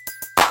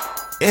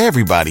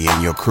Everybody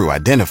in your crew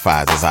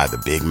identifies as either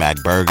Big Mac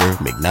Burger,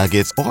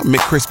 McNuggets, or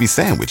McCrispy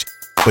Sandwich.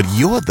 But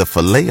you're the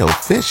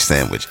Filet-O-Fish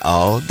Sandwich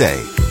all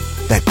day.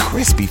 That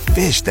crispy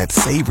fish, that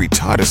savory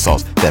tartar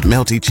sauce, that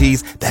melty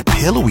cheese, that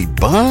pillowy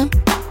bun.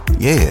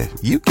 Yeah,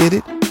 you get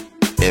it.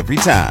 Every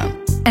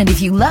time. And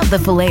if you love the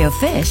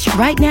Filet-O-Fish,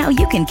 right now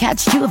you can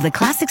catch two of the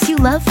classics you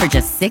love for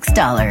just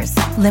 $6.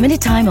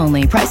 Limited time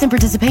only. Price and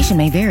participation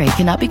may vary.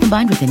 Cannot be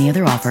combined with any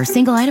other offer.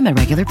 Single item at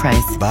regular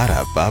price.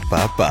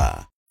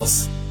 Ba-da-ba-ba-ba.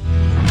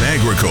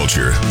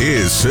 Agriculture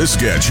is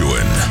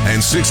Saskatchewan,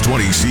 and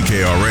 620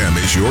 CKRM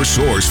is your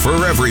source for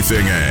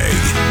everything ag.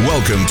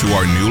 Welcome to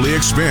our newly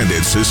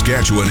expanded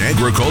Saskatchewan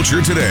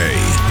Agriculture Today.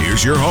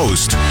 Here's your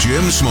host,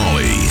 Jim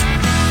Smalley.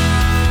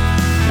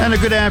 And a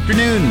good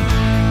afternoon.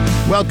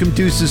 Welcome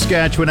to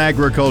Saskatchewan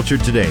Agriculture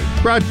Today,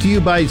 brought to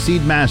you by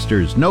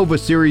Seedmasters Nova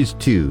Series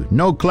 2.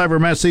 No clever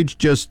message,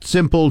 just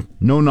simple,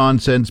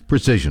 no-nonsense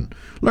precision.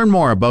 Learn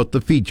more about the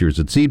features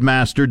at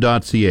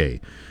seedmaster.ca.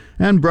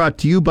 And brought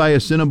to you by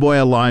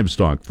Assiniboia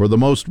Livestock for the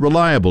most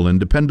reliable and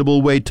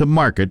dependable way to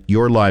market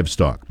your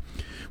livestock.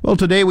 Well,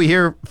 today we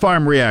hear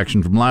farm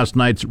reaction from last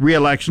night's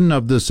re-election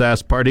of the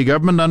Sask Party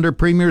government under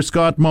Premier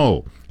Scott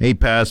Moe.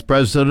 APAS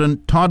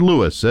President Todd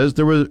Lewis says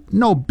there were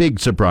no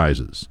big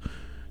surprises.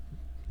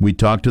 We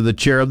talked to the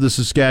chair of the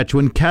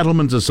Saskatchewan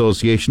Cattlemen's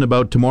Association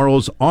about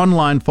tomorrow's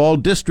online fall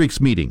districts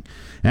meeting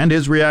and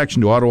his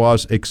reaction to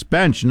Ottawa's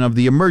expansion of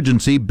the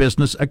Emergency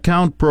Business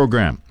Account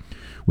Program.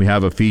 We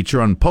have a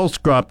feature on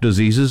post-crop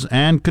diseases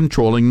and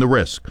controlling the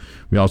risk.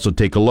 We also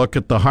take a look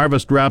at the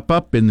harvest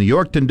wrap-up in the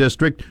Yorkton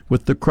district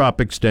with the crop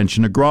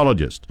extension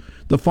agrologist.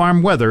 The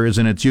farm weather is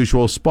in its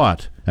usual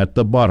spot at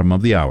the bottom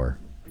of the hour.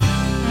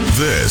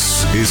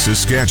 This is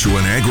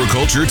Saskatchewan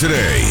Agriculture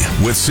Today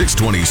with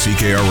 620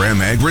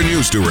 CKRM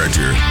Agri-News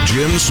Director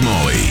Jim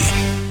Smalley.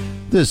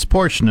 This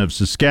portion of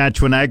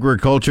Saskatchewan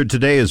Agriculture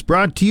Today is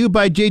brought to you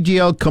by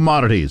JGL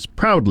Commodities,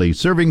 proudly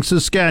serving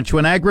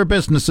Saskatchewan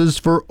agribusinesses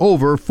for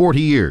over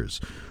 40 years.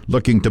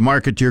 Looking to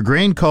market your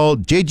grain, call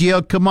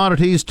JGL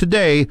Commodities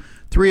today,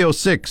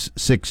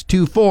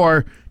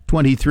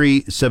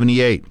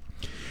 306-624-2378.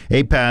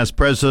 APAS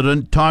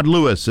President Todd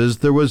Lewis says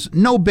there was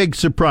no big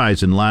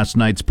surprise in last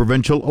night's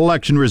provincial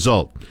election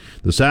result.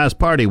 The Sask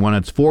Party won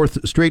its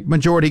fourth straight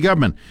majority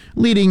government,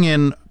 leading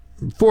in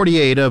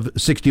 48 of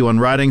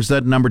 61 ridings.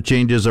 That number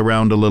changes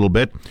around a little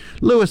bit.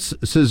 Lewis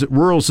says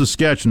rural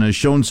Saskatchewan has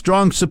shown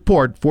strong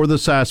support for the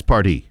Sask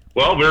Party.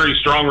 Well, very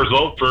strong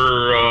result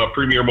for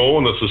Premier Moe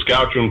and the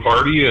Saskatchewan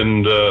Party,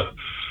 and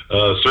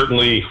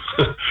certainly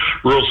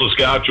rural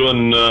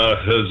Saskatchewan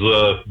has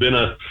been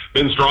a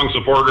strong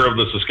supporter of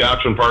the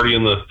Saskatchewan Party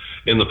in the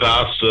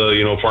past.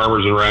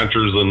 Farmers and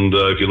ranchers, and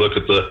if you look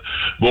at the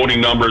voting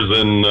numbers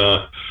in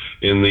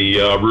the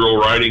rural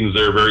ridings,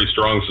 they're a very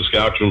strong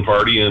Saskatchewan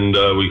Party, and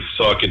we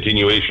saw a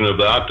continuation of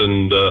that.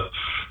 And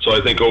so I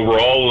think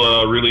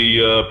overall, really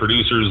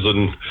producers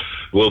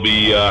will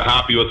be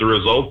happy with the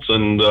results,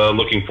 and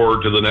looking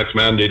forward to the next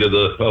mandate of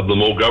the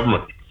Moe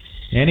government.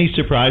 Any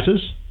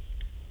surprises?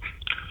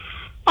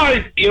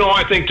 I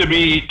think to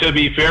be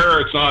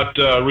fair, it's not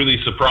really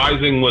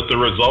surprising with the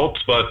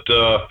results, but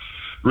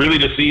really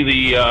to see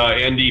the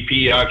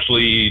NDP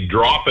actually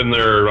drop in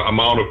their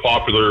amount of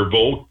popular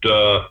vote,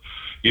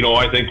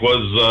 I think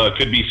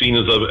could be seen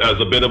as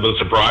a bit of a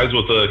surprise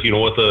with the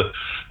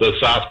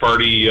Sask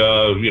Party.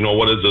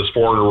 What is this,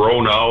 4 in a row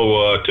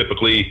now?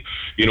 Typically,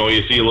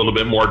 you see a little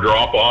bit more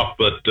drop off,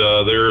 but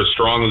they're as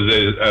strong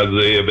as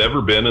they have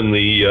ever been, and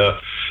the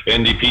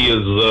NDP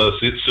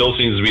still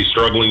seems to be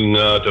struggling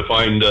to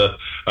find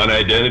an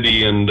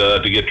identity and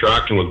to get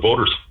traction with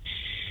voters.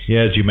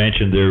 Yeah, as you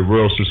mentioned, the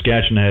rural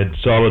Saskatchewan had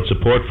solid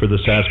support for the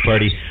Sask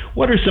Party.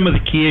 What are some of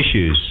the key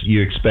issues you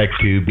expect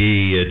to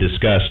be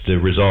discussed,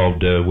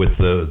 resolved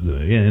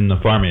in the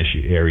farm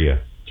issue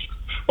area?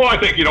 Well, I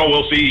think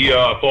we'll see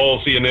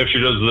policy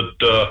initiatives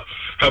that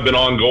have been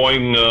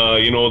ongoing.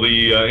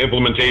 The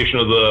implementation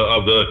of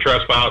the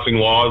trespassing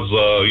laws.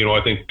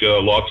 I think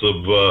lots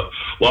of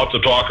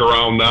talk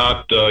around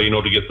that.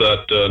 To get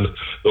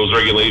those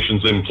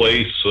regulations in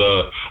place.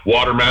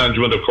 Water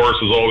management, of course,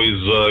 is always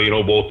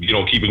both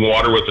keeping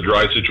water with the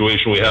dry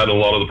situation we had in a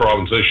lot of the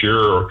province this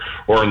year,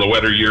 or in the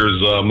wetter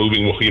years,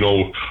 moving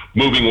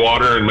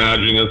water and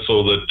managing it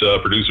so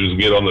that producers can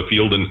get on the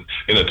field in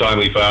a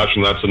timely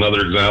fashion. That's another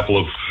example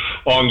of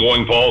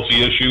ongoing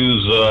policy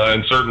issues,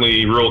 and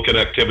certainly rural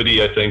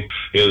connectivity, I think,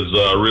 is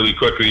really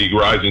quickly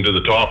rising to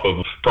the top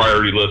of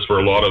priority lists for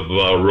a lot of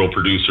rural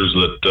producers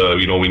that,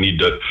 we need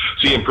to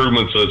see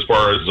improvements as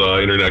far as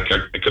internet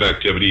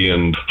connectivity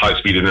and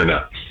high-speed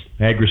internet.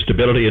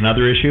 Agri-stability,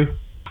 another issue?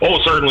 Oh,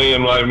 certainly,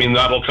 and I mean,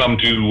 that'll come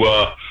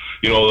to,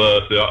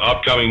 the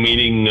upcoming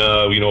meeting,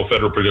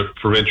 federal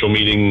provincial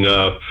meeting,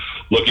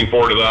 looking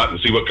forward to that and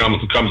see what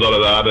comes out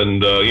of that,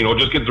 and,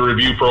 just get the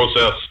review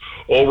process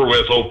over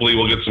with, hopefully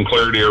we'll get some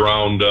clarity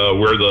around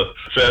where the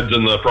feds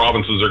and the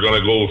provinces are going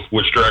to go,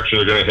 which direction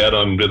they're going to head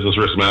on business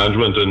risk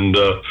management, and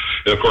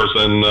of course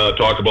then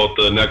talk about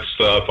the next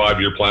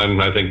 5-year plan.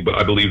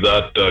 I believe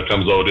that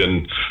comes out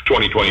in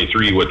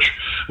 2023, which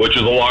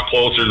is a lot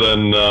closer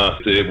than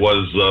it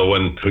was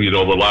when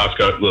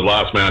the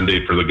last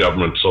mandate for the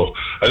government. So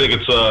I think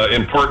it's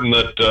important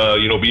that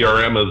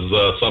BRM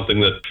is something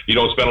that you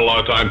don't spend a lot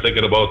of time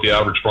thinking about the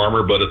average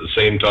farmer, but at the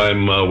same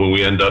time, when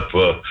we end up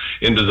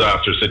in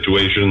disaster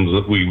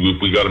situations,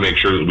 we got to make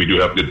sure that we do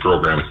have good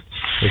programming.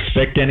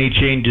 Expect any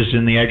changes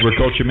in the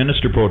agriculture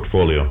minister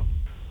portfolio?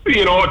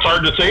 It's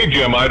hard to say,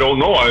 Jim. I don't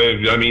know.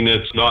 I mean,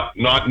 it's not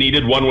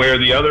needed one way or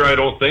the other, I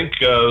don't think.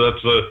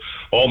 That's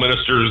all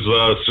ministers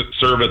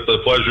serve at the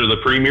pleasure of the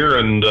Premier,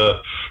 and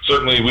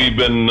certainly we've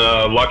been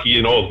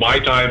lucky, my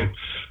time,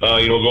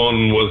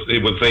 going with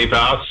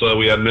APAS.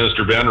 We had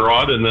Minister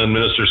Benrod and then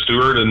Minister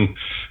Stewart and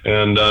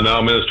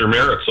now Minister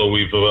Merritt. So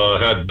we've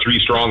had 3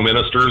 strong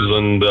ministers,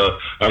 and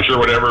I'm sure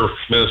whatever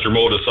Minister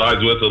Moe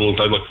decides with,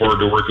 I look forward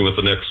to working with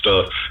the next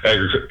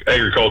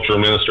agricultural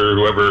minister,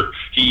 whoever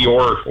he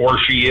or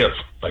she is,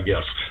 I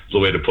guess is the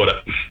way to put it.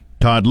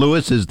 Todd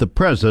Lewis is the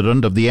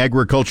president of the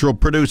Agricultural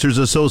Producers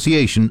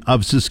Association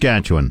of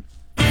Saskatchewan.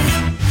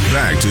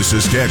 Back to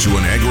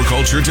Saskatchewan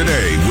Agriculture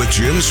Today with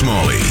Jim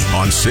Smalley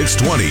on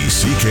 620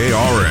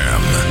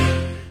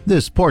 CKRM.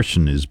 This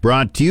portion is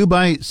brought to you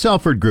by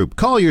Salford Group.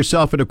 Call your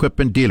Salford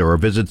Equipment dealer or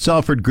visit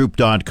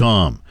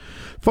salfordgroup.com.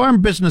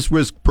 Farm business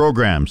risk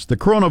programs, the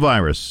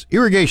coronavirus,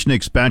 irrigation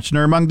expansion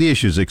are among the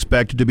issues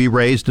expected to be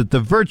raised at the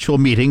virtual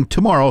meeting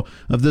tomorrow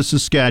of the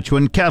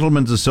Saskatchewan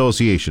Cattlemen's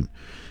Association.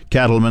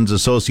 Cattlemen's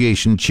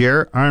Association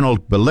Chair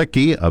Arnold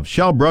Bilicki of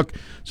Shellbrook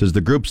says the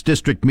group's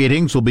district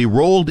meetings will be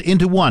rolled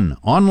into one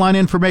online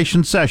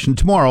information session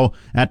tomorrow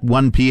at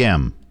 1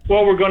 p.m.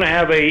 Well, we're going to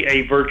have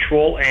a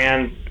virtual,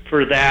 and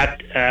for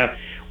that,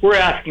 we're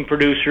asking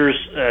producers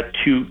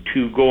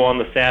to go on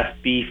the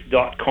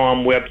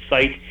sasbeef.com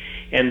website,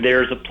 and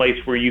there's a place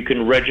where you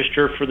can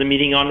register for the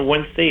meeting on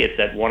Wednesday. It's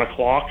at 1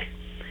 o'clock,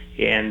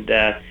 and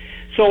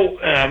so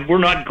we're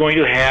not going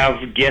to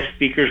have guest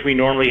speakers. We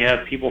normally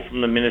have people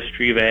from the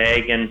Ministry of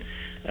Ag and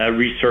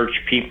research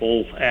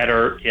people at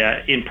our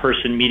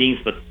in-person meetings,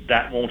 but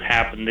that won't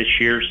happen this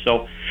year.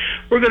 So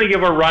we're going to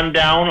give a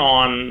rundown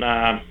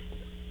on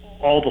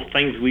all the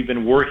things we've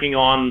been working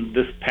on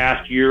this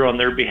past year on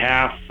their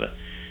behalf,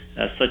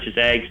 such as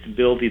ag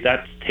stability.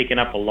 That's taken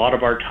up a lot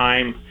of our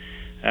time.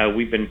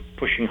 We've been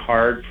pushing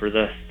hard for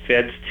the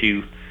feds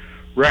to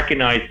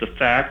recognize the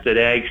fact that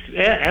ag,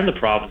 and the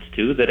province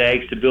too, that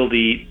ag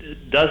stability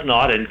does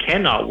not and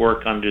cannot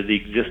work under the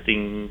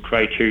existing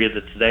criteria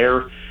that's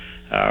there.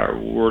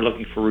 We're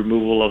looking for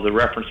removal of the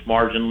reference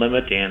margin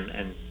limit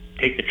and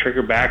take the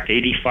trigger back to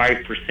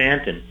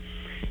 85%.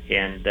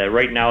 And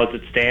right now, as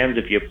it stands,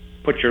 if you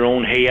put your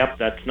own hay up,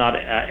 that's not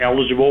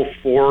eligible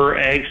for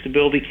ag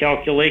stability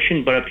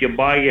calculation. But if you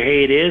buy your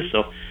hay, it is.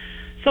 So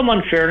some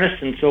unfairness,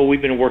 and so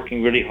we've been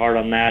working really hard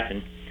on that.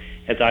 And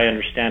as I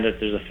understand it,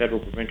 there's a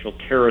federal, provincial,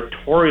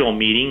 territorial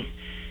meeting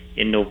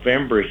in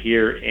November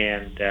here,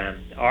 and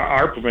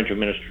our provincial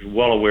minister is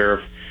well aware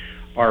of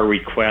our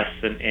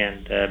requests,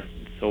 and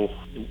so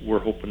we're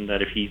hoping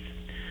that if he's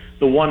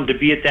the one to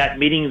be at that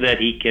meeting, that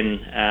he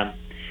can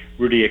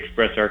really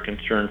express our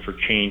concern for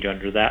change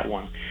under that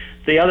one.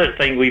 The other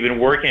thing we've been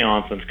working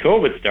on since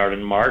COVID started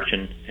in March,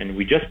 and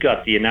we just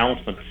got the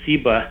announcement of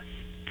CEBA,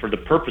 for the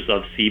purpose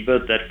of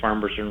CEBA, that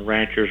farmers and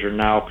ranchers are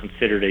now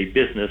considered a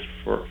business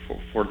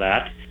for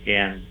that,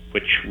 and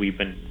which we've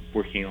been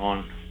working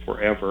on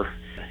forever.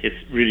 It's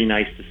really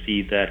nice to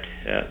see that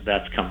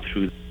that's come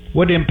through.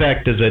 What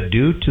impact does that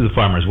do to the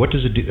farmers? What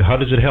does it do? How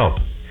does it help?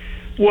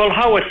 Well,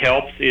 how it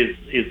helps is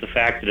the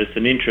fact that it's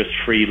an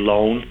interest-free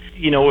loan.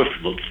 If,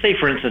 let's say,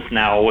 for instance,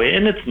 now,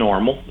 and it's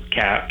normal,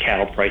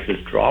 cattle prices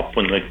drop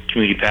when the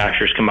community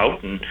pastures come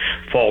out and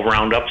fall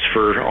roundups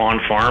for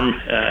on-farm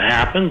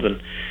happens,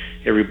 and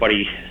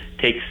everybody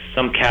takes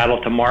some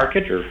cattle to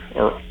market,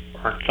 or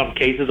in some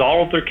cases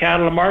all of their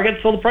cattle to market,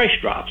 so the price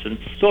drops. And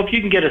so if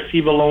you can get a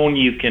CEBA loan,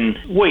 you can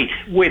wait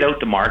out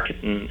the market,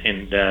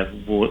 and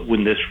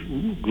when this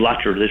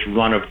glut or this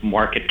run of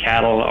market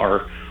cattle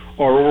are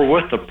over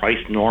with, the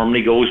price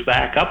normally goes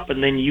back up,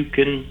 and then you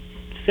can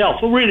sell.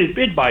 So really,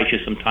 it buys you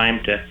some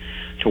time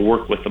to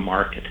work with the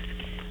market.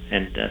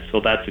 And so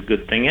that's a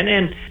good thing.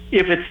 And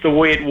if it's the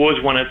way it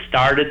was when it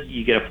started,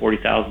 you get a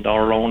 $40,000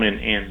 loan,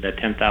 and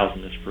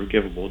 $10,000 is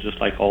forgivable,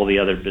 just like all the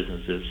other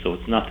businesses. So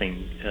it's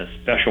nothing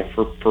special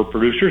for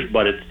producers,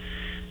 but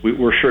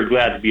we're sure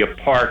glad to be a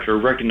part or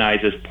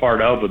recognized as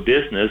part of a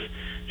business,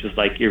 just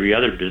like every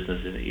other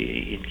business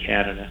in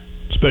Canada.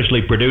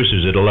 Especially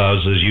producers, it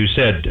allows, as you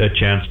said, a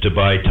chance to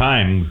buy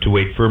time to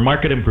wait for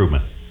market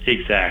improvement.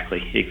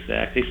 Exactly.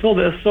 So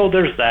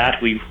there's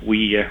that.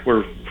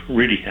 We're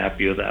really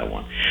happy with that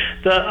one.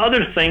 The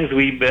other things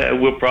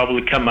will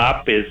probably come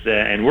up is,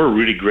 and we're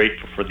really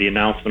grateful for the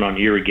announcement on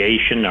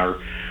irrigation.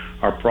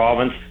 Our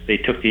province, they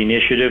took the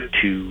initiative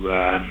to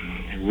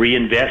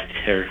reinvest,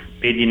 or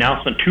made the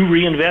announcement to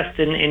reinvest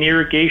in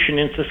irrigation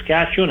in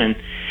Saskatchewan, and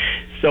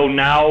So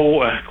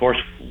now, of course,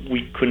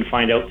 we couldn't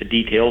find out the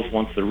details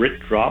once the writ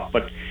dropped,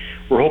 but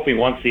we're hoping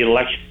once the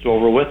election's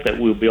over with that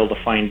we'll be able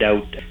to find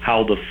out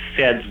how the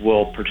feds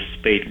will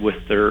participate with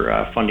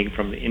their funding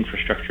from the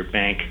infrastructure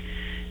bank.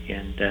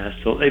 And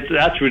so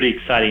that's really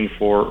exciting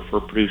for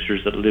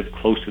producers that live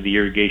close to the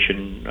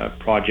irrigation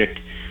project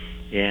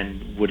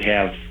and would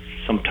have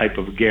some type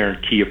of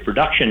guarantee of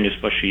production,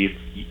 especially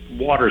if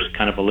water is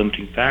kind of a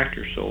limiting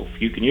factor. So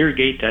if you can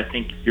irrigate, I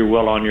think you're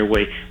well on your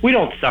way. We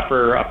don't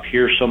suffer up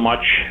here so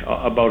much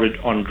about it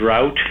on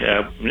drought.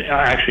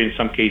 Actually, in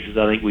some cases,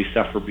 I think we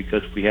suffer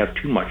because we have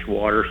too much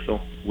water. So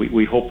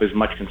we hope as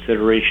much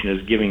consideration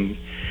is given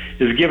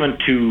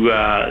to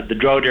the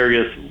drought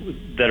areas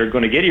that are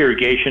going to get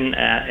irrigation,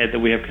 that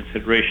we have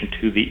consideration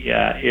to the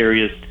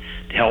areas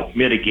to help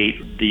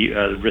mitigate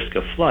the risk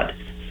of flood.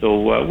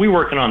 So we're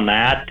working on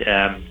that.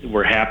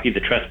 We're happy.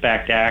 The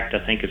Trespass Act,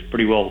 I think, is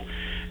pretty well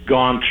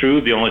gone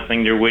through. The only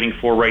thing they're waiting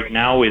for right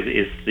now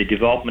is the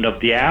development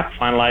of the app,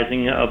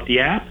 finalizing of the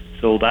app.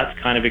 So that's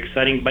kind of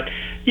exciting. But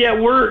yeah,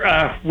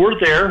 we're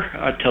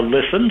there to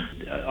listen.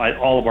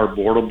 All of our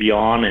board will be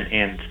on,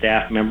 and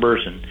staff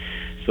members, and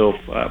so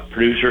if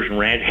producers and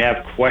ranch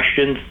have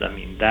questions, I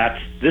mean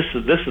this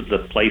is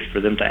the place for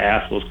them to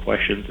ask those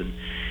questions,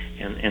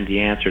 and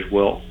the answers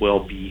will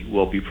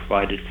be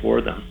provided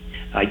for them.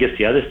 I guess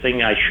the other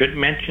thing I should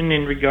mention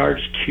in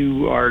regards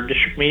to our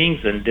district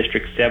meetings, in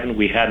District 7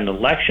 we had an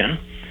election.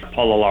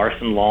 Paula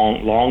Larson,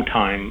 long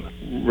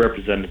time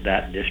represented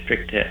that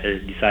district,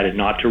 decided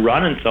not to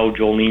run, and so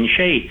Jolene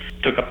Shea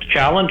took up the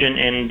challenge,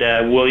 and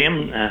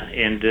William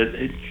and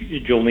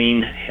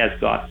Jolene has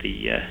got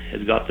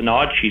the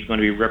nod. She's going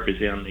to be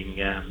representing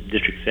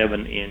District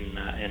 7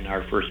 in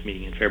our first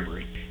meeting in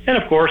February. And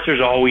of course,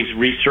 there's always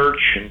research,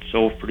 and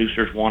so if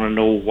producers want to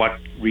know what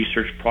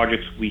research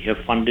projects we have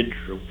funded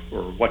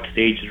or what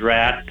stage they're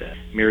at,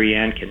 Mary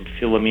Ann can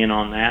fill them in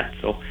on that.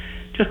 So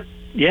just,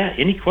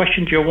 any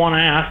questions you want to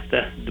ask,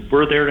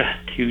 we're there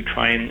to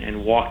try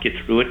and walk you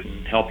through it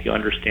and help you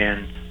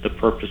understand the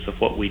purpose of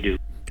what we do.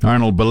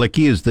 Arnold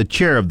Balicki is the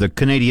chair of the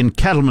Canadian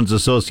Cattlemen's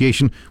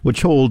Association,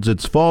 which holds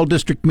its fall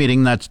district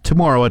meeting. That's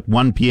tomorrow at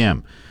 1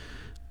 p.m.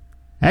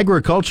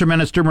 Agriculture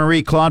Minister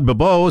Marie-Claude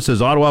Bebeau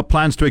says Ottawa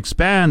plans to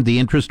expand the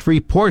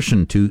interest-free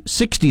portion to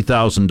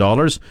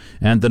 $60,000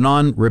 and the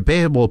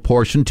non-repayable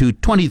portion to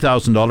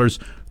 $20,000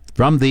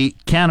 from the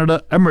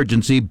Canada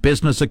Emergency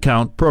Business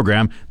Account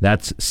Program.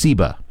 That's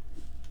CEBA.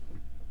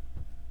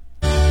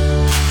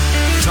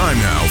 Time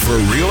now for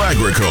Real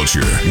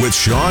Agriculture with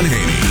Sean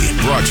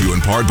Haney. Brought to you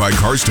in part by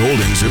Karst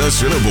Holdings in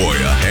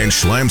Assiniboia and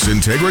Schlamps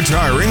Integra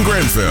Tire in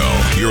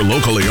Grenfell. Your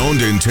locally owned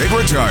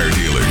Integra Tire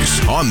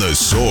dealers on The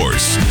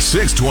Source,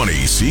 620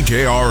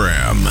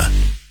 CKRM.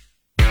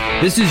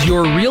 This is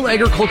your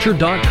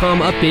RealAgriculture.com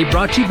update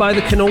brought to you by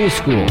the Canola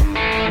School.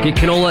 Get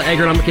canola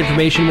agronomic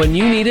information when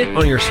you need it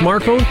on your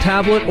smartphone,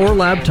 tablet, or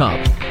laptop.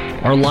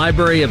 Our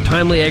library of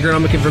timely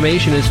agronomic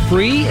information is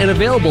free and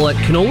available at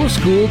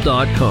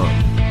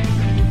canolaschool.com.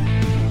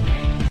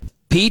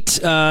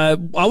 Pete, I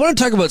want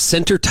to talk about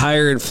center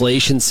tire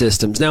inflation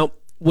systems. Now,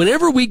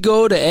 whenever we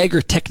go to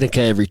Agritechnica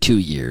every 2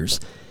 years,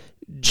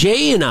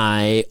 Jay and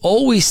I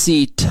always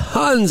see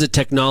tons of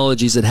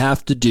technologies that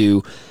have to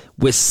do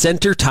with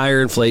center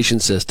tire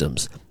inflation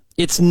systems.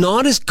 It's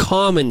not as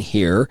common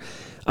here.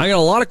 I got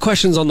a lot of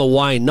questions on the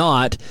why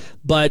not,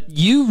 but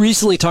you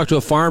recently talked to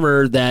a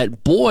farmer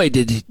that, boy,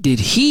 did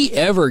he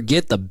ever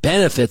get the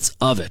benefits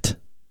of it.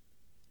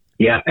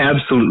 Yeah,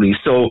 absolutely.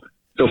 So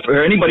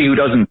for anybody who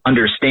doesn't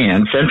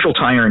understand, central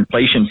tire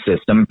inflation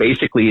system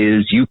basically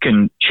is you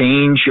can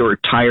change your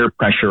tire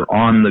pressure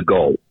on the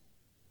go.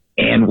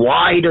 And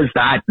why does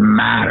that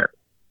matter?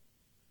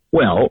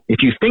 Well,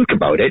 if you think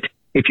about it,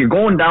 if you're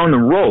going down the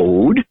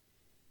road,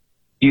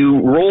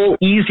 you roll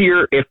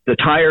easier if the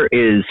tire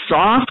is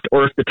soft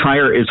or if the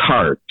tire is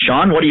hard.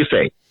 Sean, what do you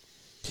say?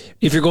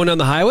 If you're going down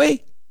the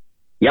highway?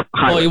 Yep.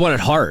 Highway. Oh, you want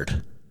it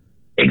hard.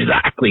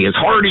 Exactly. As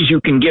hard as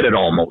you can get it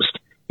almost.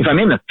 If I'm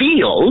in the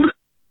field,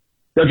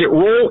 does it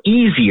roll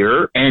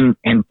easier and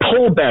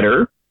pull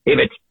better if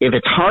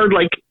it's hard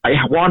like I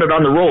want it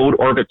on the road,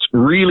 or if it's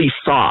really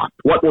soft?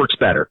 What works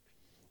better?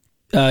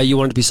 You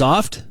want it to be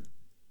soft?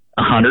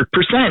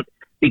 100%,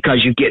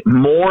 because you get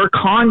more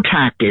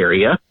contact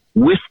area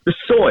with the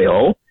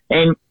soil,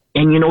 and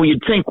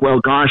you'd think,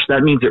 well, gosh,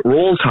 that means it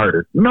rolls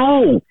harder.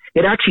 No,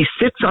 it actually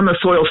sits on the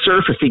soil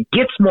surface. It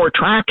gets more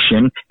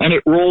traction and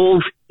it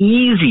rolls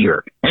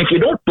easier. And if you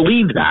don't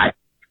believe that,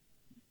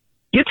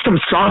 get some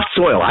soft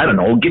soil. I don't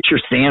know, get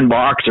your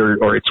sandbox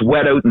or it's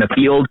wet out in the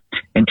field,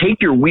 and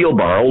take your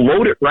wheelbarrow,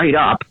 load it right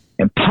up,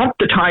 and pump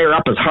the tire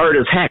up as hard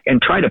as heck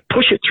and try to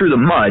push it through the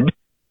mud,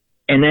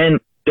 and then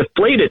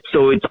deflate it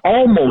so it's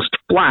almost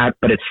flat,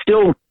 but it's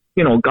still,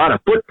 got a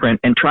footprint,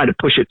 and try to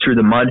push it through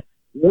the mud.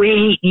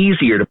 Way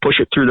easier to push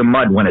it through the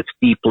mud when it's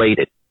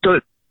deflated. So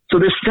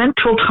this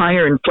central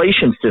tire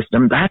inflation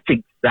system, that's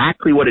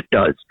exactly what it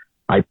does.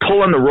 I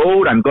pull on the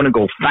road, I'm going to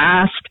go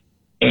fast,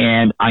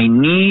 and I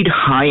need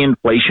high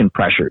inflation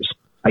pressures.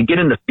 I get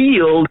in the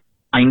field,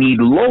 I need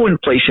low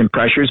inflation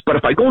pressures, but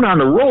if I go down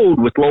the road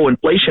with low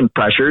inflation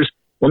pressures,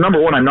 Well, number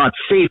one, I'm not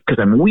safe because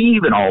I'm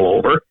weaving all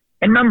over.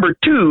 And number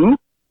two,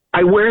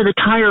 I wear the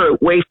tire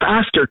way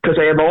faster because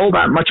I have all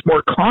that much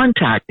more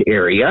contact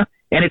area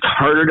and it's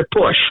harder to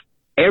push.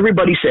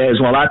 Everybody says,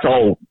 well, that's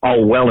all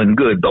well and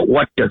good, but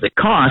what does it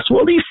cost?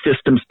 Well, these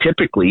systems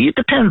typically, it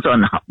depends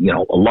on,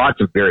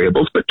 lots of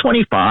variables, but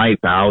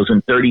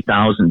 $25,000,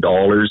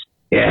 $30,000.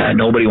 Yeah,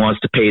 nobody wants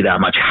to pay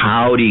that much.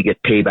 How do you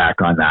get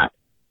payback on that?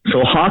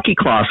 So Hockey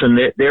Clausen,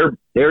 they're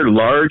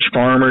large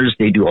farmers.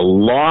 They do a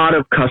lot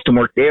of custom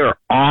work. They are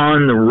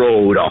on the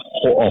road a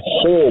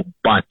whole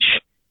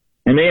bunch.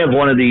 And they have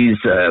one of these,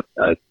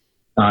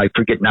 I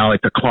forget now,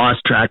 it's a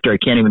Claas tractor. I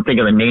can't even think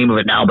of the name of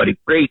it now, but a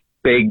great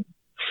big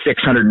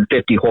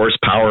 650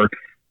 horsepower.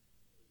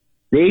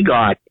 They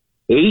got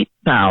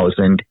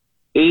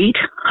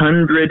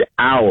 8,800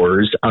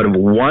 hours out of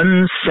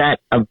one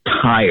set of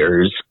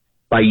tires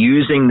by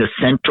using the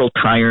central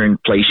tire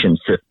inflation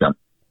system.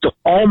 So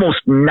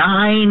almost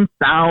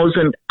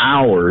 9,000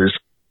 hours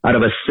out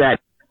of a set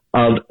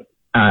of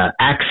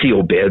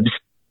axial bibs.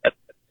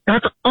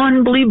 That's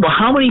unbelievable.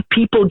 How many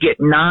people get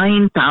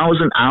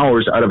 9,000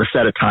 hours out of a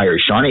set of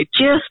tires, Sean? It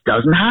just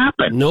doesn't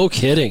happen. No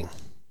kidding.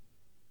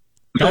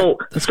 So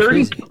that's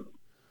 30, crazy.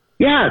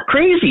 Yeah,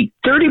 crazy.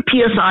 30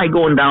 PSI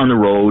going down the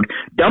road,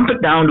 dump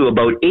it down to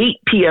about 8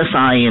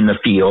 PSI in the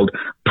field,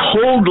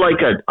 pulled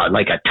like a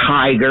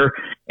tiger,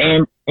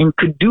 and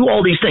could do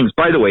all these things.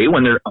 By the way,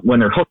 when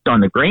they're hooked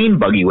on the grain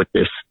buggy with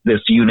this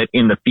unit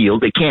in the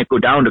field, they can't go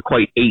down to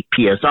quite 8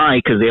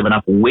 PSI because they have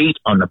enough weight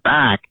on the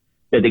back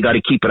that they got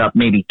to keep it up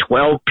maybe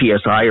 12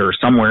 PSI or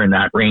somewhere in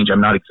that range.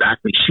 I'm not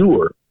exactly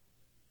sure.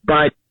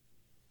 But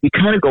you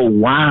kind of go,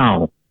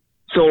 wow.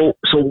 So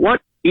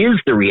what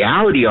is the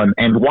reality on,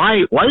 and why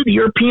do the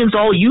Europeans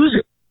all use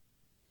it?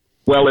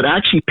 Well, it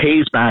actually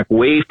pays back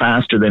way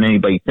faster than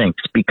anybody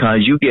thinks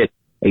because you get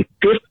a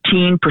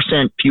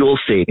 15% fuel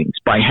savings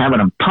by having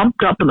them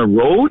pumped up in the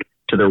road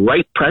to the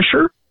right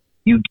pressure.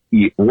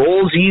 It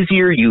rolls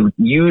easier. You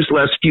use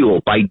less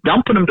fuel. By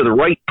dumping them to the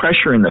right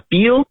pressure in the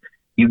field,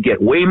 you get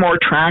way more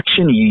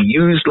traction. You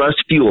use less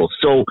fuel.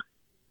 So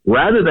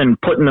rather than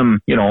putting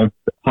them,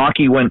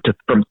 hockey went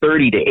from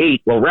 30 to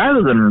 8. Well,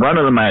 rather than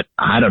running them at,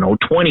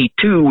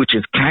 22, which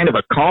is kind of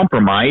a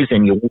compromise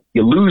and you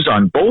lose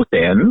on both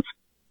ends.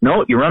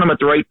 No, you run them at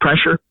the right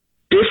pressure,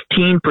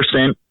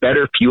 15%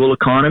 better fuel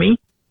economy.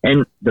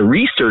 And the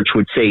research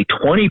would say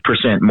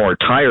 20% more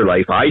tire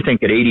life. I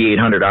think at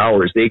 8,800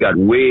 hours, they got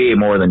way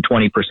more than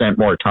 20%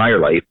 more tire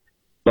life.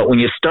 But when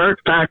you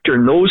start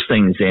factoring those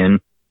things in,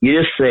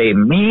 you just say,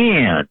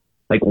 man,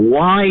 like,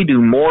 why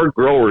do more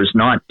growers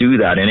not do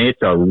that? And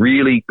it's a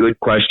really good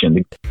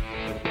question.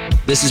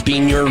 This has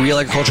been your Real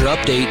Agriculture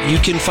Update. You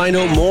can find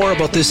out more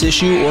about this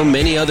issue or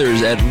many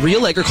others at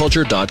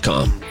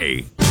realagriculture.com.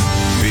 Hey,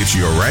 it's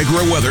your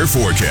agri-weather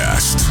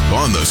forecast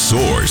on The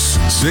Source,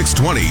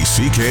 620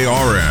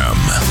 CKRM.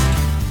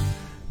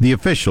 The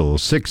official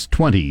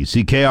 620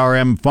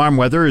 CKRM farm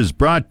weather is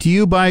brought to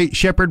you by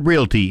Shepherd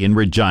Realty in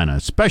Regina,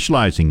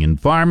 specializing in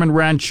farm and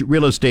ranch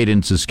real estate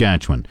in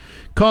Saskatchewan.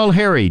 Call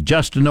Harry,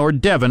 Justin, or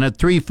Devin at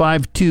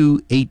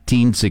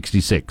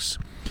 352-1866.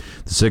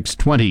 The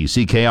 620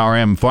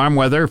 CKRM farm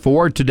weather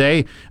for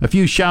today, a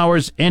few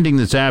showers ending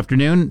this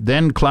afternoon,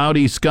 then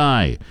cloudy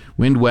sky.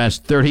 Wind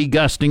west 30,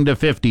 gusting to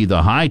 50.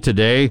 The high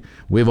today,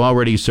 we've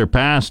already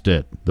surpassed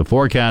it. The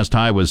forecast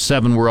high was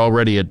 7, we're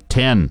already at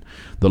 10.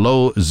 The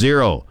low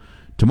 0.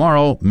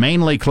 Tomorrow,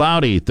 mainly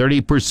cloudy,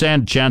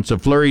 30% chance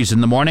of flurries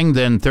in the morning,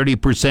 then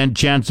 30%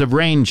 chance of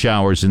rain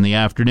showers in the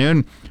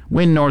afternoon.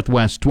 Wind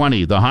northwest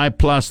 20. The high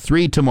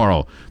 +3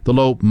 tomorrow, the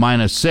low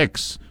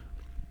 -6.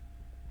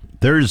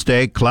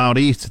 Thursday,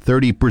 cloudy,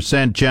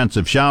 30% chance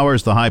of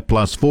showers, the high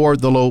 +4,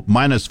 the low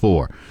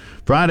 -4.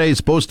 Friday's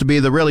supposed to be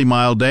the really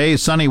mild day,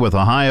 sunny with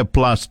a high of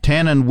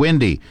 +10 and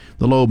windy,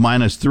 the low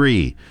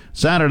 -3.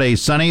 Saturday,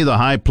 sunny, the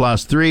high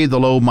 +3, the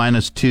low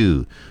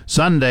 -2.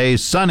 Sunday,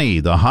 sunny,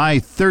 the high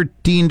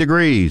 13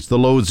 degrees, the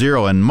low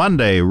 0. And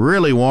Monday,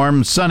 really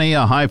warm, sunny,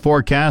 a high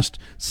forecast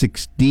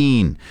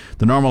 16.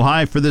 The normal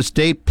high for this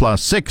date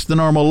 +6, the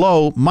normal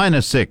low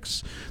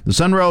 -6. The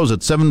sun rose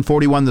at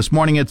 7:41 this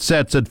morning. It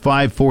sets at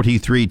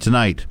 5:43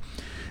 tonight.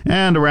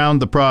 And around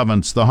the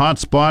province, the hot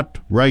spot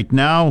right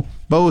now,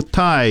 both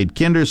Tide,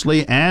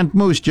 Kindersley, and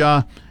Moose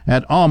Jaw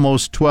at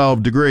almost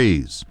 12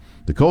 degrees.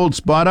 The cold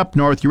spot up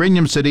north,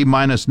 Uranium City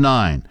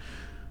 -9.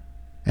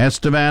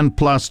 Estevan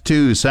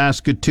 +2,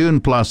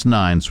 Saskatoon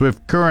 +9,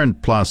 Swift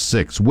Current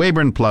 +6,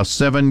 Weyburn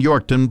 +7,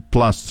 Yorkton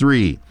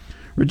 +3.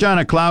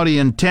 Regina cloudy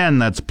and 10,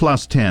 that's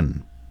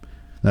 +10.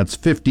 That's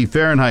 50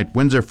 Fahrenheit.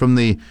 Winds are from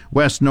the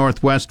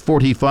west-northwest,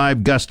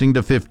 45, gusting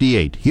to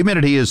 58.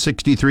 Humidity is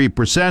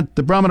 63%.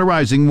 The barometer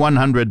rising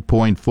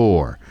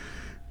 100.4.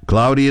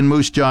 Cloudy in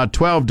Moose Jaw,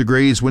 12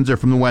 degrees. Winds are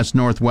from the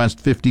west-northwest,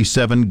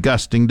 57,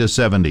 gusting to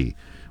 70.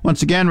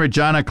 Once again,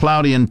 Regina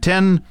cloudy and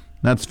 10.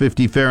 That's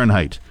 50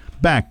 Fahrenheit.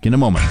 Back in a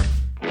moment.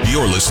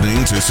 You're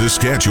listening to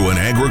Saskatchewan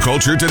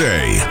Agriculture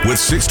Today with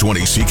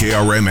 620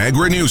 CKRM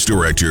Agri-News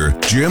Director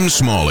Jim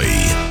Smalley.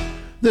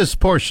 This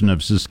portion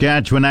of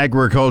Saskatchewan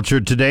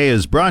Agriculture Today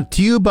is brought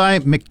to you by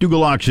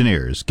McDougall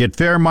Auctioneers. Get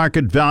fair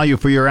market value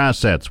for your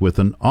assets with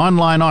an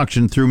online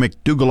auction through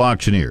McDougall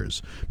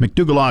Auctioneers,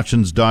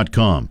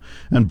 McDougallAuctions.com.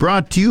 And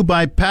brought to you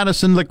by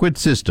Pattison Liquid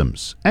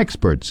Systems,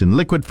 experts in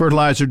liquid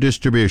fertilizer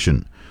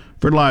distribution.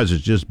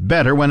 Fertilizer's just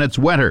better when it's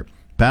wetter.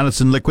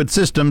 Pattison Liquid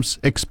Systems,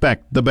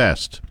 expect the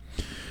best.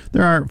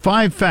 There are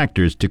 5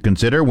 factors to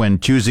consider when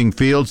choosing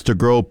fields to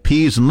grow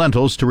peas and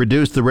lentils to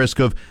reduce the risk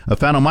of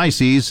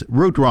Aphanomyces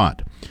root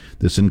rot.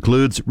 This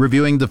includes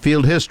reviewing the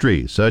field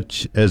history,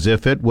 such as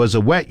if it was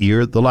a wet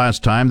year the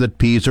last time that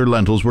peas or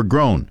lentils were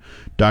grown.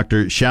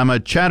 Dr.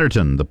 Shama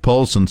Chatterton, the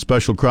pulse and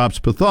special crops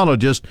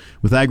pathologist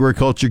with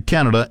Agriculture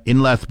Canada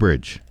in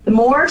Lethbridge. The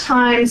more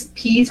times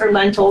peas or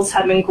lentils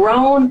have been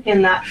grown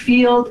in that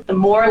field, the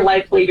more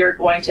likely you're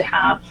going to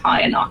have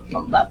high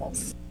inoculum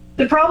levels.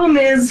 The problem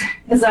is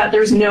that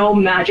there's no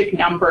magic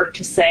number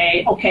to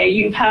say, okay,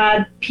 you've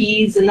had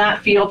peas in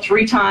that field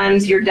 3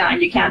 times, you're done,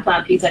 you can't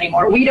plant peas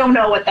anymore. We don't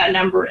know what that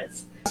number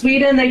is.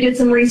 Sweden, they did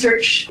some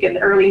research in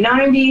the early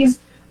 90s,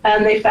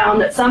 and they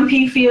found that some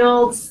pea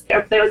fields,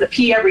 if there was a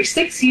pea every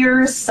 6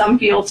 years, some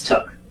fields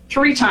took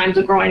 3 times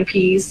of growing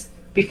peas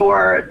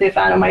before the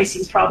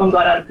Aphanomyces problem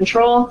got out of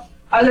control.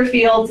 Other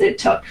fields, it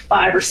took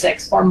 5 or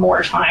 6 or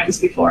more times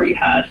before you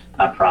had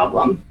a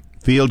problem.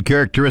 Field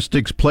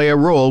characteristics play a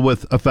role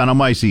with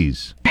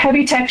Aphanomyces.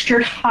 Heavy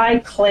textured, high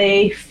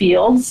clay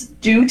fields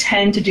do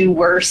tend to do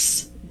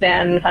worse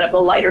than kind of the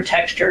lighter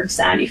textured,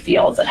 sandy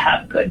fields that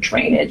have good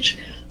drainage.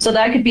 So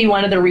that could be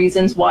one of the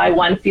reasons why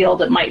one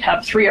field it might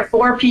have 3 or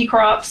 4 pea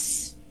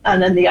crops,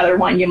 and then the other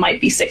one you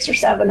might be 6 or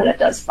 7 and it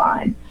does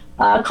fine.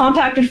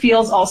 Compacted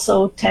fields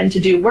also tend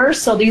to do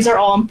worse, so these are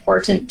all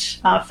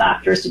important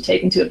factors to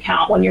take into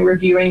account when you're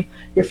reviewing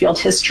your field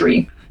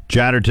history.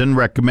 Chatterton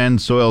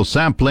recommends soil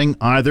sampling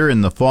either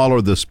in the fall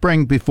or the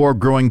spring before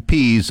growing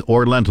peas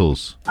or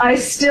lentils. I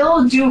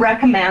still do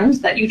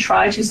recommend that you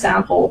try to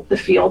sample the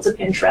fields of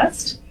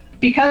interest,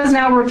 because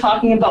now we're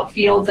talking about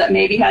fields that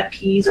maybe had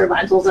peas or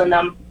lentils in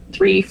them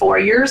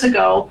 3-4 years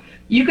ago.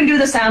 You can do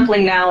the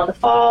sampling now in the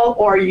fall,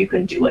 or you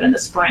can do it in the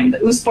spring. The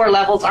OOS4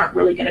 levels aren't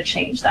really going to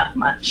change that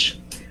much.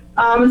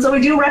 And so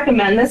we do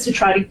recommend this to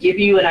try to give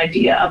you an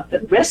idea of the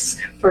risk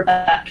for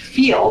that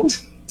field.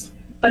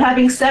 But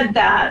having said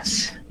that,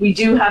 we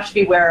do have to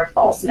be aware of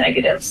false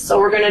negatives. So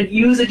we're going to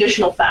use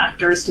additional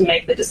factors to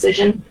make the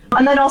decision.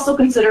 And then also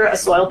consider a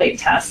soil bait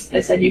test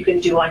that said you can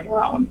do on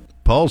your own.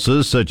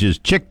 Pulses such as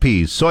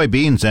chickpeas,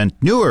 soybeans, and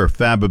newer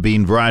faba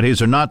bean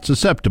varieties are not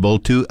susceptible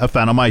to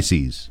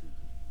Aphanomyces.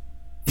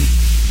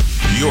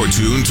 You're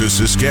tuned to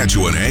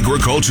Saskatchewan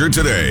Agriculture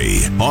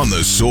Today on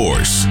The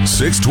Source,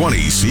 620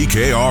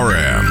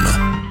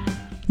 CKRM.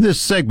 This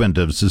segment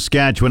of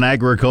Saskatchewan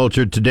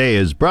Agriculture Today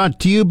is brought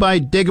to you by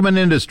Diggelman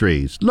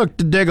Industries. Look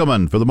to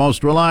Diggelman for the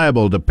most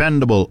reliable,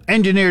 dependable,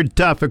 engineered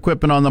tough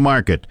equipment on the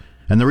market.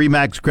 And the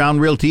RE/MAX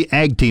Crown Realty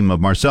Ag Team of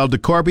Marcel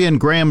DeCorby and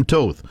Graham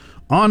Toth.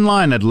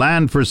 Online at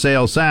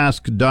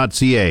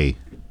landforsalesask.ca.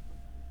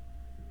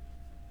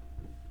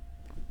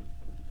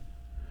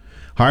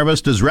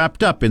 Harvest is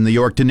wrapped up in the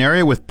Yorkton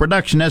area with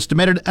production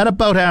estimated at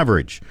about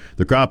average.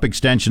 The crop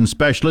extension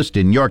specialist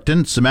in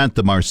Yorkton,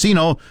 Samantha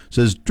Marcino,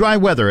 says dry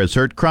weather has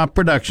hurt crop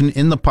production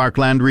in the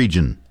Parkland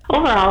region.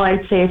 Overall,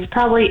 I'd say it's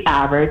probably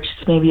average,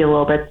 maybe a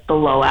little bit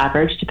below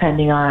average,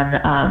 depending on,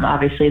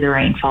 obviously, the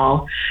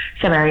rainfall.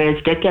 Some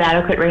areas did get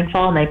adequate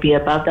rainfall, might be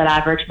above that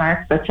average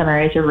mark, but some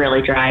areas are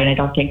really dry, and I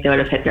don't think they would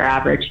have hit their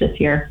average this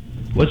year.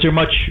 Was there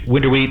much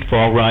winter wheat,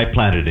 fall rye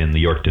planted in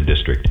the Yorkton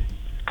district?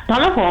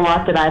 Not a whole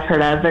lot that I've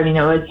heard of. I mean,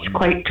 it was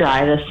quite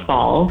dry this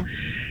fall,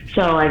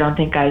 so I don't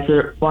think guys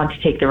want to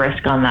take the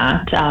risk on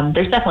that.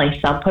 There's definitely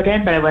some put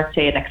in, but I wouldn't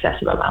say an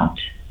excessive amount.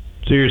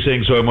 So you're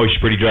saying soil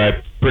moisture pretty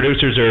dry.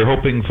 Producers are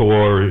hoping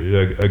for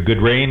a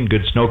good rain,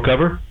 good snow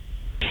cover?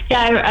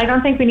 Yeah, I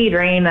don't think we need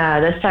rain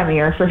this time of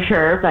year for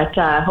sure, but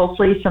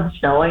hopefully some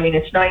snow. I mean,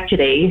 it's snowing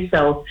today,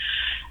 so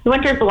the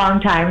winter's a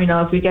long time. You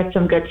know, if we get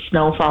some good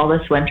snowfall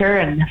this winter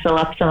and fill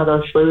up some of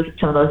those sloughs,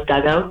 some of those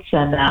dugouts,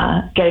 and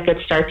get a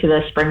good start to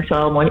the spring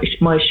soil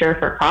moisture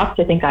for crops,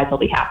 I think guys will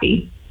be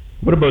happy.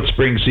 What about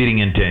spring seeding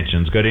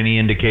intentions? Got any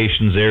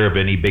indications there of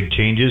any big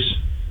changes?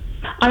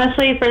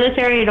 Honestly, for this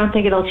area, I don't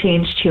think it'll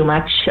change too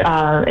much.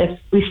 If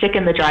we stick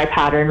in the dry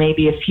pattern,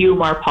 maybe a few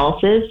more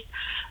pulses,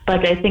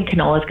 but I think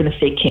canola is going to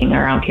stay king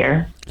around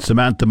here.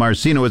 Samantha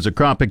Marcino is a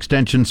crop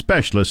extension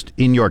specialist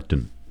in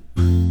Yorkton.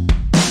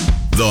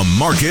 The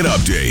Market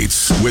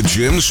Updates with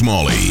Jim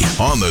Smalley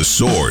on The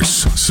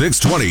Source,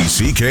 620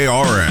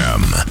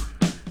 CKRM.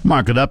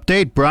 Market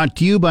Update brought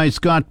to you by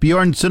Scott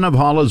Bjornson of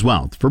Hollis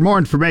Wealth. For more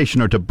information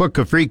or to book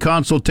a free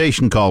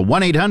consultation, call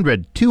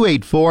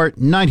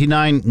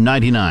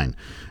 1-800-284-9999.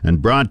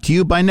 And brought to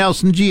you by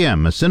Nelson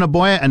GM,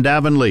 Assiniboia and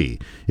Avonlea.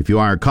 If you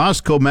are a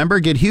Costco member,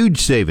 get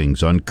huge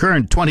savings on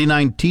current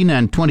 2019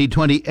 and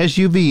 2020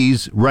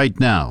 SUVs right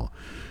now.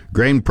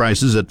 Grain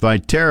prices at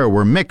Viterra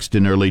were mixed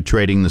in early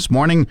trading this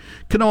morning.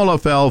 Canola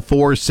fell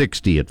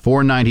 $4.60 at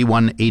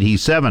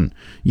 $491.87.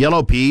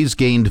 Yellow peas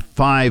gained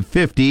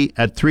 $5.50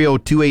 at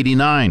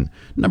 $302.89.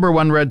 Number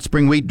 1 red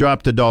spring wheat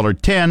dropped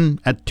 $1.10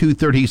 at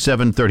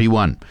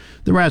 $237.31.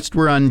 The rest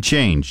were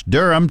unchanged.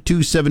 Durum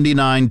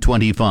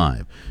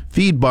 $279.25.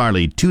 Feed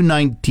barley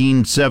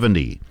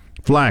 $219.70.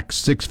 Flax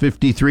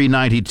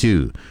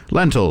 $653.92.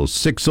 Lentils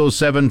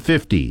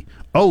 $607.50.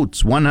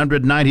 Oats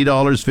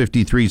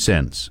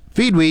 $190.53.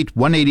 Feed wheat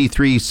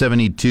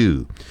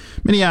 $183.72.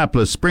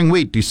 Minneapolis spring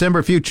wheat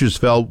December futures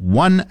fell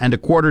 1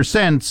 1/4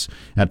 cents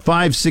at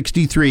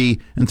 $5.63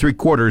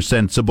 3/4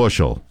 cents a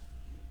bushel.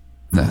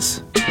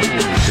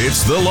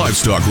 It's the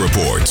Livestock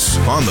Reports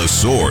on The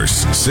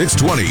Source,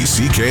 620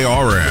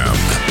 CKRM.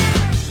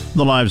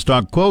 The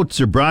livestock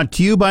quotes are brought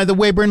to you by the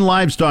Weyburn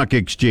Livestock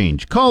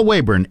Exchange. Call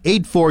Weyburn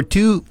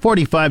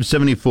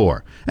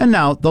 842-4574. And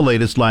now the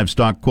latest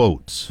livestock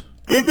quotes.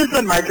 This is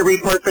the market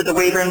report for the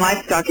Weyburn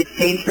Livestock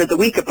Exchange for the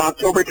week of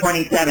October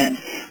 27th.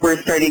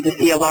 We're starting to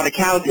see a lot of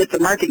cows hit the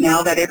market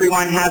now that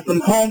everyone has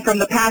them home from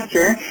the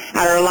pasture.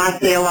 At our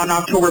last sale on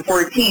October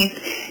 14th,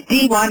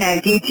 D1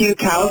 and D2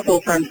 cows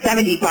sold from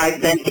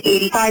 75 cents to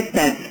 85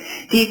 cents.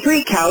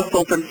 D3 cows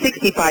sold from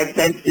 65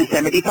 cents to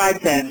 75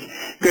 cents.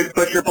 Good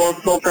butcher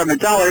bulls sold from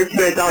 $1 to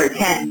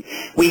 $1.10.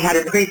 We had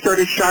a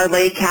pre-sorted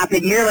Charolais calf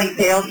and yearling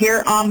sale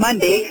here on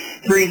Monday.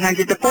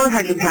 300 to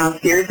 400 pound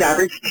steers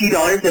averaged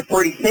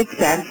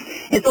 $2.46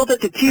 and sold up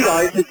to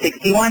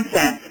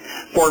 $2.61.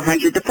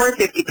 400 to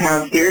 450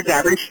 pound steers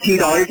averaged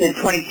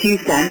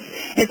 $2.22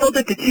 and sold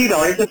up to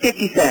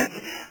 $2.50.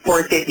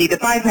 450 to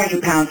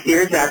 500 pound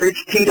steers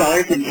averaged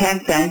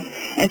 $2.10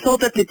 and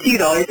sold up to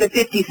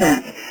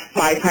 $2.50.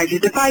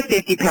 500 to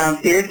 550 pound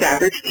steers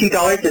averaged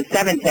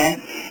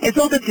 $2.07 and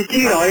sold up to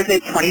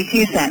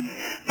 $2.22.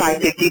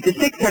 550 to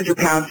 600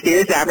 pound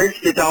steers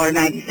averaged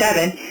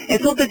 $1.97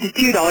 and sold up to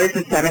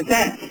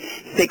 $2.07.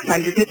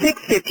 600 to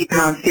 650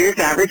 pound steers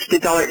averaged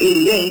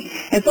 $1.88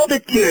 and sold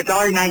up to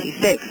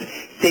 $1.96.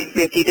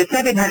 650 to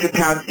 700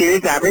 pound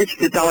steers averaged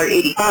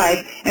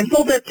 $1.85 and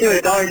sold up to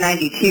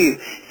 $1.92.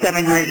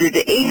 700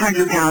 to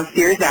 800 pound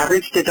steers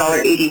averaged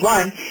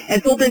 $1.81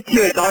 and sold up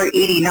to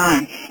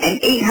 $1.89. And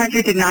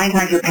 800 to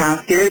 900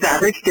 pound steers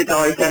averaged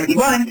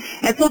 $1.71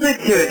 and sold up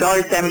to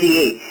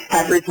 $1.78.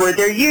 Heifers were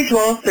their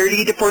usual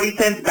 30 to 40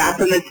 cents back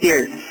from the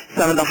steers.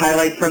 Some of the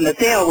highlights from the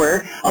sale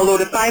were a load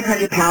of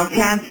 500-pound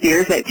tan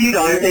steers at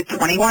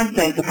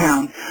 $2.21 a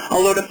pound, a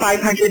load of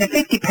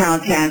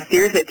 550-pound tan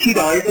steers at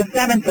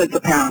 $2.07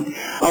 a pound,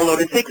 a load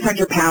of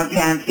 600-pound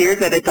tan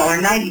steers at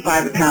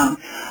 $1.95 a pound,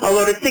 a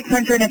load of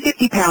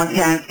 650-pound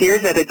tan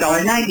steers at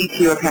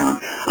 $1.92 a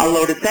pound, a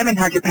load of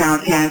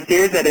 700-pound tan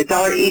steers at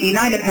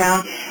 $1.89 a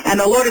pound,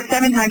 and a load of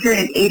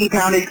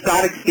 780-pound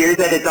exotic steers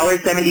at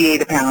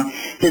 $1.78 a pound.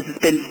 This has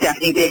been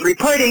Stephanie Big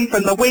reporting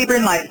from the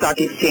Weyburn Livestock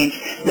Exchange,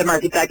 the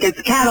market that gets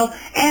cattle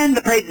and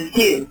the prices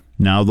too.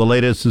 Now the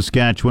latest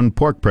Saskatchewan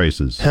pork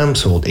prices. Ham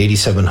sold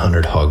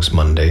 8,700 hogs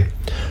Monday,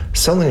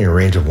 selling in a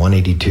range of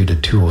 182 to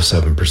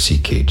 207 per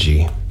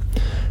ckg.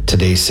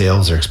 Today's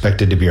sales are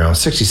expected to be around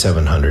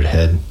 6,700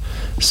 head,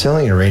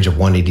 selling in a range of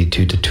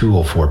 182 to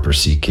 204 per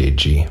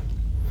ckg.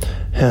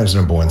 Ham's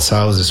number 1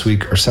 sows this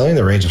week are selling in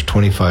the range of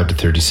 25 to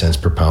 30 cents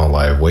per pound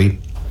live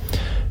weight.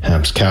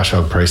 Ham's cash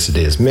hog price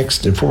today is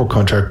mixed, and forward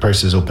contract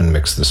prices open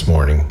mixed this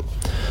morning.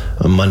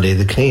 On Monday,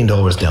 the Canadian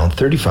dollar was down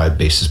 35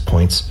 basis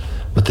points,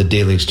 with the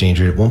daily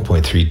exchange rate at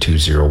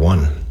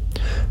 1.3201.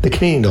 The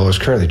Canadian dollar is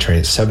currently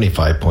trading at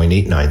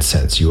 75.89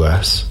 cents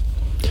U.S.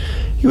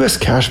 U.S.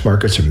 cash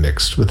markets are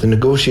mixed, with the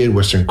negotiated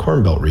Western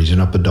Corn Belt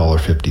region up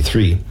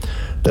 $1.53,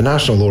 the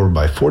national lower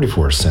by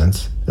 44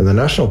 cents, and the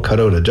national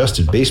cutout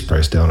adjusted base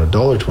price down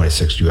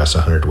 $1.26 U.S.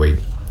 100 weight.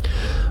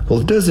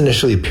 While it does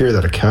initially appear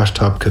that a cash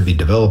top could be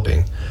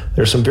developing,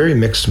 there are some very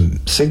mixed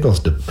signals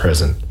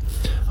present.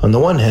 On the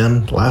one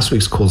hand, last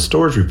week's cold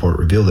storage report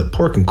revealed that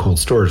pork in cold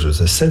storage was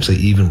essentially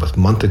even with a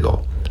month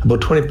ago, about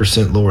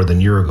 20% lower than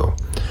a year ago.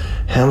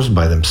 Hams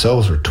by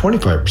themselves were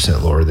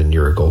 25% lower than a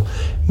year ago,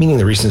 meaning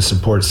the recent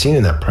support seen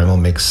in that primal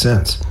makes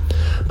sense.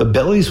 But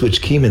bellies,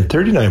 which came in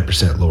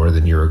 39% lower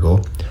than a year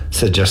ago,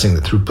 suggesting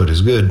that throughput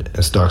is good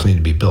and stocks need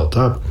to be built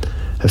up,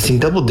 have seen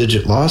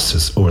double-digit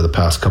losses over the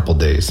past couple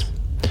days.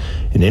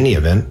 In any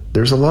event,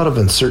 there's a lot of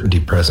uncertainty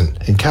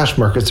present, and cash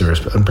markets are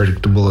as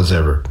unpredictable as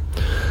ever.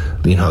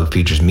 Lean hog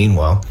features,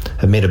 meanwhile,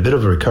 have made a bit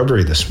of a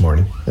recovery this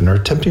morning and are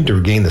attempting to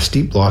regain the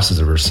steep losses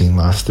that were seen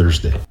last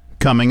Thursday.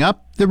 Coming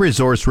up, the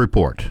Resource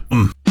Report.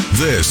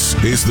 This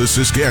is the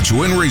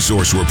Saskatchewan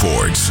Resource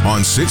Report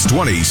on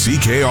 620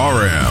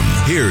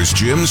 CKRM. Here's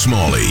Jim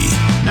Smalley.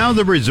 Now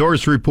the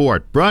Resource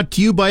Report, brought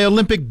to you by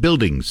Olympic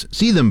Buildings.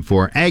 See them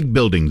for ag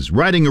buildings,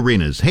 riding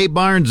arenas, hay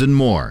barns, and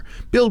more.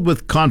 Build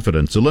with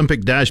confidence,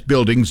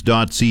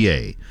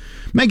 olympic-buildings.ca.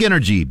 Meg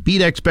Energy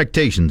beat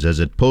expectations as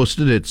it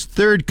posted its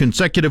third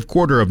consecutive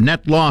quarter of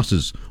net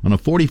losses on a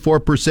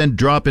 44%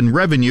 drop in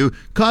revenue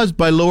caused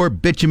by lower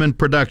bitumen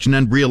production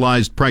and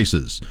realized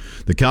prices.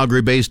 The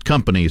Calgary-based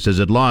company says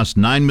it lost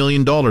 $9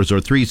 million or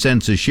 3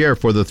 cents a share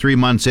for the 3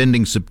 months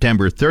ending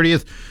September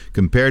 30th,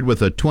 compared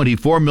with a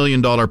 $24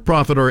 million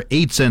profit or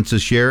 8 cents a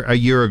share a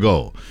year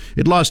ago.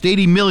 It lost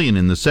 $80 million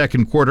in the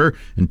second quarter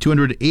and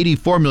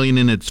 $284 million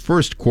in its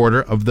first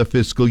quarter of the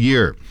fiscal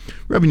year.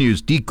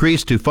 Revenues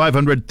decreased to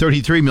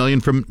 $533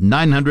 million from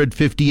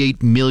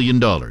 $958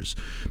 million.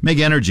 Meg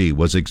Energy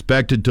was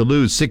expected to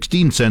lose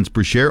 16 cents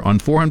per share on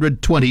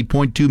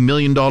 $420.2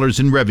 million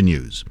in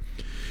revenues.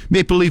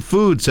 Maple Leaf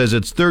Foods says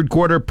its third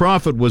quarter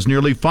profit was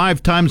nearly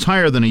 5 times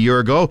higher than a year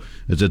ago,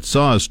 as it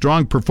saw a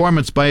strong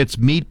performance by its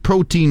meat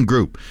protein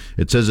group.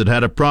 It says it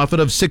had a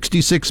profit of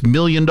 $66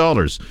 million,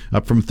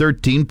 up from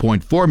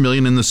 $13.4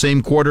 million in the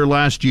same quarter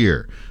last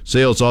year.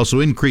 Sales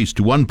also increased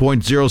to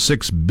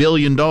 $1.06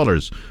 billion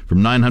from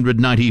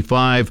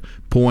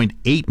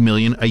 $995.8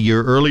 million a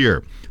year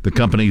earlier. The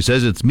company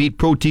says its meat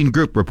protein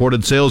group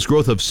reported sales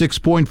growth of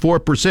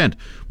 6.4%,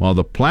 while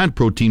the plant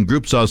protein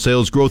group saw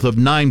sales growth of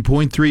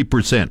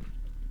 9.3%.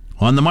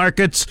 On the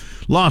markets,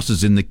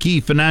 losses in the key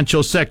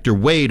financial sector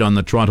weighed on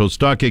the Toronto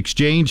Stock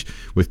Exchange,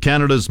 with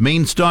Canada's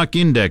main stock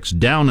index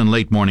down in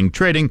late morning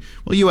trading,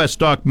 while U.S.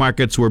 stock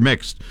markets were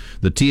mixed.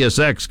 The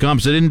TSX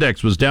Composite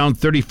Index was down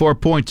 34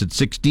 points at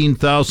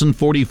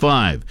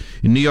 16,045.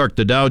 In New York,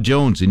 the Dow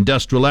Jones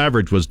Industrial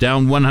Average was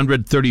down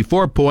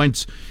 134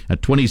 points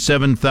at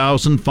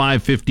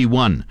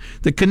 27,551.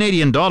 The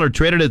Canadian dollar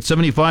traded at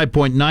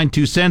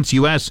 75.92 cents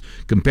U.S.,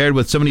 compared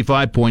with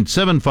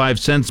 75.75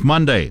 cents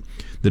Monday.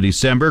 The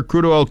December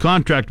crude oil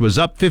contract was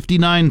up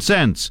 59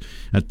 cents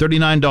at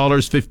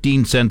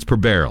 $39.15 per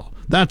barrel.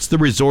 That's the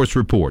Resource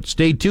Report.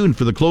 Stay tuned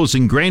for the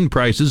closing grain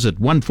prices at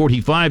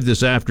 1:45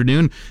 this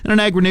afternoon and an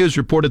Agri-News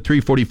report at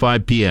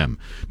 3:45 p.m.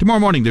 Tomorrow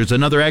morning, there's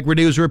another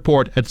Agri-News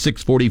report at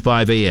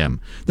 6:45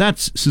 a.m.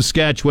 That's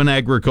Saskatchewan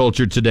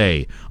Agriculture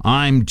Today.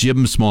 I'm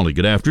Jim Smalley.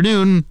 Good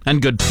afternoon and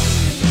good...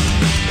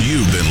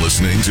 You've been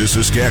listening to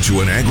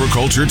Saskatchewan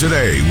Agriculture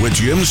Today with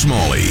Jim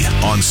Smalley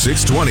on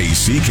 620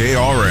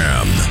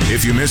 CKRM.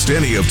 If you missed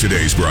any of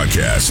today's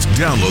broadcast,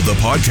 download the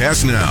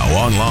podcast now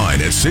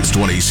online at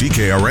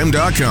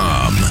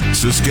 620CKRM.com.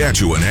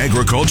 Saskatchewan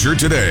Agriculture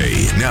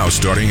Today, now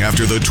starting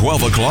after the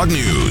 12 o'clock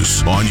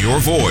news on your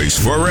voice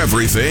for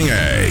everything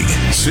ag.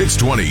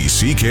 620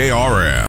 CKRM.